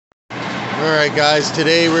Alright guys,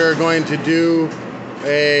 today we are going to do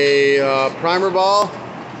a primer ball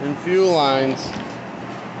and fuel lines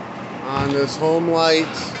on this Homelite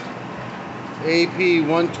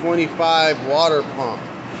ap-125 water pump.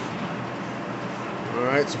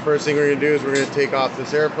 Alright, so first thing we're going to do is we're going to take off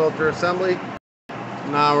this air filter assembly.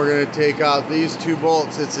 Now we're going to take out these two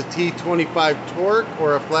bolts. It's a T25 torque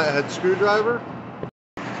or a flathead screwdriver.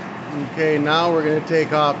 Okay, now we're going to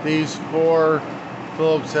take off these four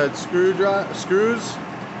Phillips head screws. So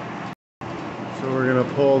we're going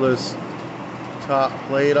to pull this top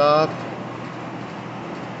plate off,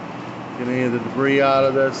 get any of the debris out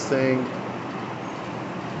of this thing,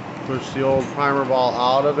 push the old primer ball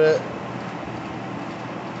out of it,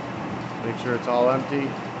 make sure it's all empty,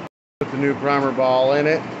 put the new primer ball in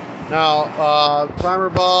it. Now primer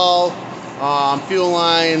ball, fuel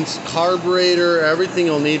lines, carburetor, everything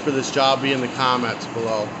you'll need for this job be in the comments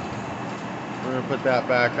below. We're going to put that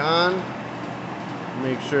back on.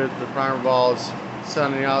 Make sure that the primer ball is set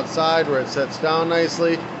on the outside where it sets down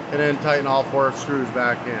nicely, and then tighten all four screws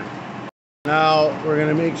back in. Now we're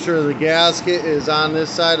going to make sure the gasket is on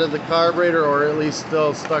this side of the carburetor, or at least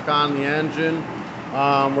still stuck on the engine.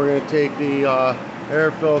 We're going to take the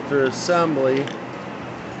air filter assembly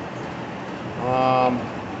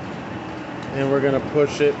and we're going to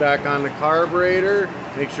push it back on the carburetor.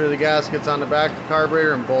 Make sure the gasket's on the back of the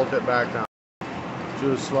carburetor and bolt it back down.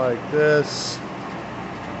 Just like this,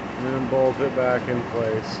 and then bolt it back in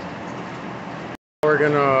place. We're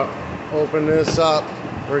gonna open this up.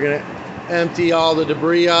 We're gonna empty all the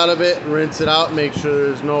debris out of it, rinse it out, and make sure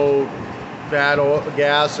there's no bad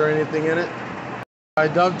gas or anything in it. I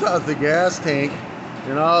dumped out the gas tank,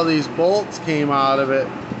 and all these bolts came out of it.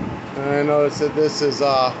 And I noticed that this has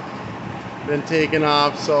been taken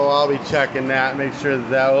off, so I'll be checking that, make sure that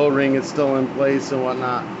that O-ring is still in place and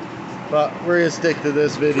whatnot. But we're going to stick to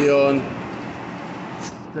this video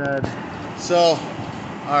instead. So,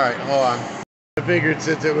 alright, hold on. I figured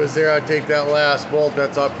since it was there, I'd take that last bolt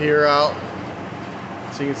that's up here out.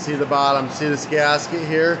 So you can see the bottom. See this gasket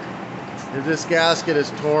here? If this gasket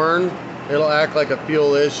is torn, it'll act like a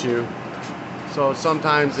fuel issue. So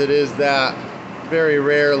sometimes it is that. Very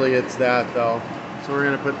rarely it's that though. So we're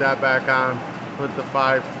going to put that back on. Put the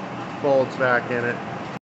 5 bolts back in it.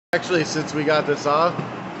 Actually, since we got this off,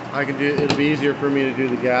 it'll be easier for me to do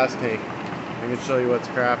the gas tank. I can show you what's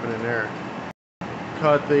crapping in there.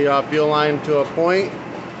 Cut the fuel line to a point,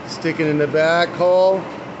 stick it in the back hole,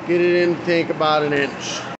 get it in the tank about 1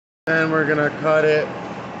 inch. Then we're gonna cut it,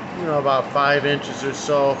 about 5 inches or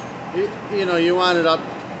so. You want it up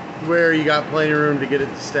where you got plenty of room to get it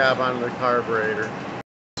to stab onto the carburetor.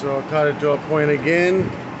 So cut it to a point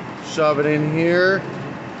again, shove it in here.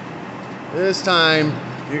 This time,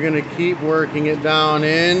 you're going to keep working it down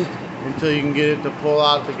in until you can get it to pull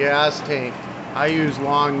out the gas tank. I use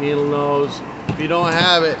long needle nose. If you don't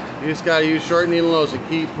have it, you just got to use short needle nose and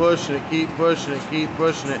keep pushing it, keep pushing it, keep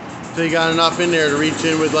pushing it until you got enough in there to reach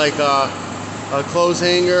in with like a clothes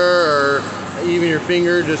hanger or even your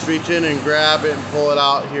finger. Just reach in and grab it and pull it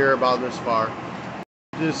out here about this far.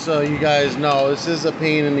 Just so you guys know, this is a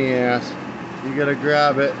pain in the ass. You got to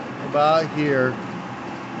grab it about here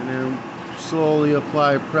and then slowly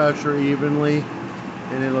apply pressure evenly,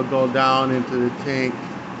 and it'll go down into the tank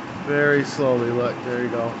very slowly. Look, there you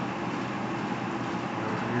go. Over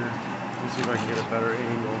here. Let's see if I can get a better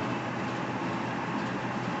angle.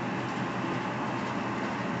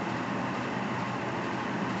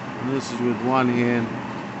 And this is with one hand.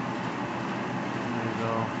 There you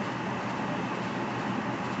go.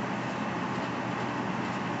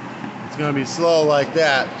 It's going to be slow like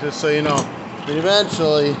that, just so you know. But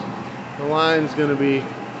eventually, the line's going to be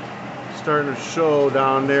starting to show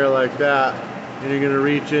down there like that, and you're going to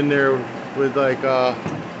reach in there with like a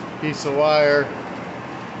piece of wire,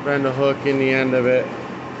 bend a hook in the end of it,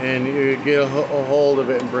 and you get a hold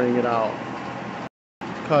of it and bring it out.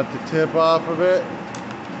 Cut the tip off of it.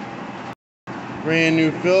 Brand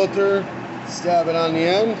new filter, stab it on the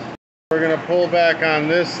end. We're going to pull back on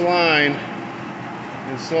this line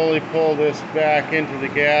and slowly pull this back into the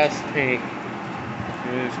gas tank.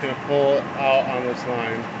 You're just going to pull it out on this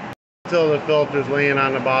line until the filter's laying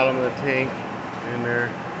on the bottom of the tank in there.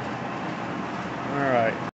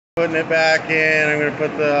 Alright, putting it back in. I'm going to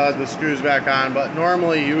put the screws back on, but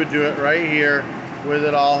normally you would do it right here with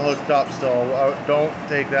it all hooked up still. Don't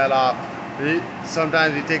take that off.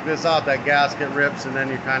 Sometimes you take this off, that gasket rips, and then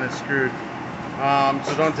you're kind of screwed.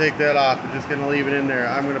 So don't take that off. We're just going to leave it in there.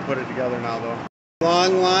 I'm going to put it together now though.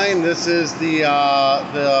 Long line, this is the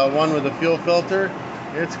one with the fuel filter.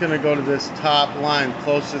 It's going to go to this top line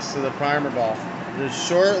closest to the primer ball. This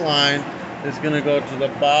short line is going to go to the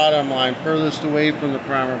bottom line, furthest away from the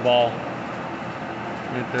primer ball.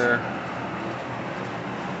 Right there.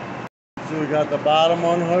 So we got the bottom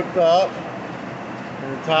one hooked up,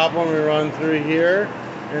 and the top one we run through here,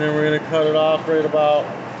 and then we're going to cut it off right about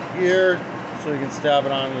here so we can stab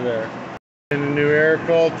it onto there. And the new air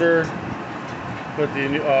filter, put the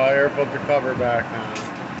air filter cover back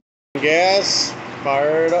on. Gas,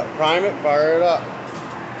 fire it up, prime it, fire it up.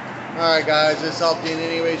 Alright guys, this helped you in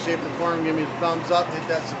any way, shape, or form. Give me a thumbs up, hit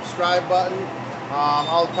that subscribe button.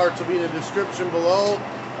 All the parts will be in the description below.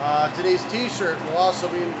 Today's t-shirt will also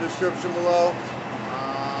be in the description below.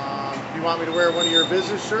 If you want me to wear one of your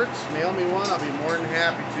business shirts, mail me one. I'll be more than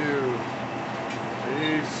happy to.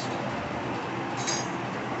 Peace.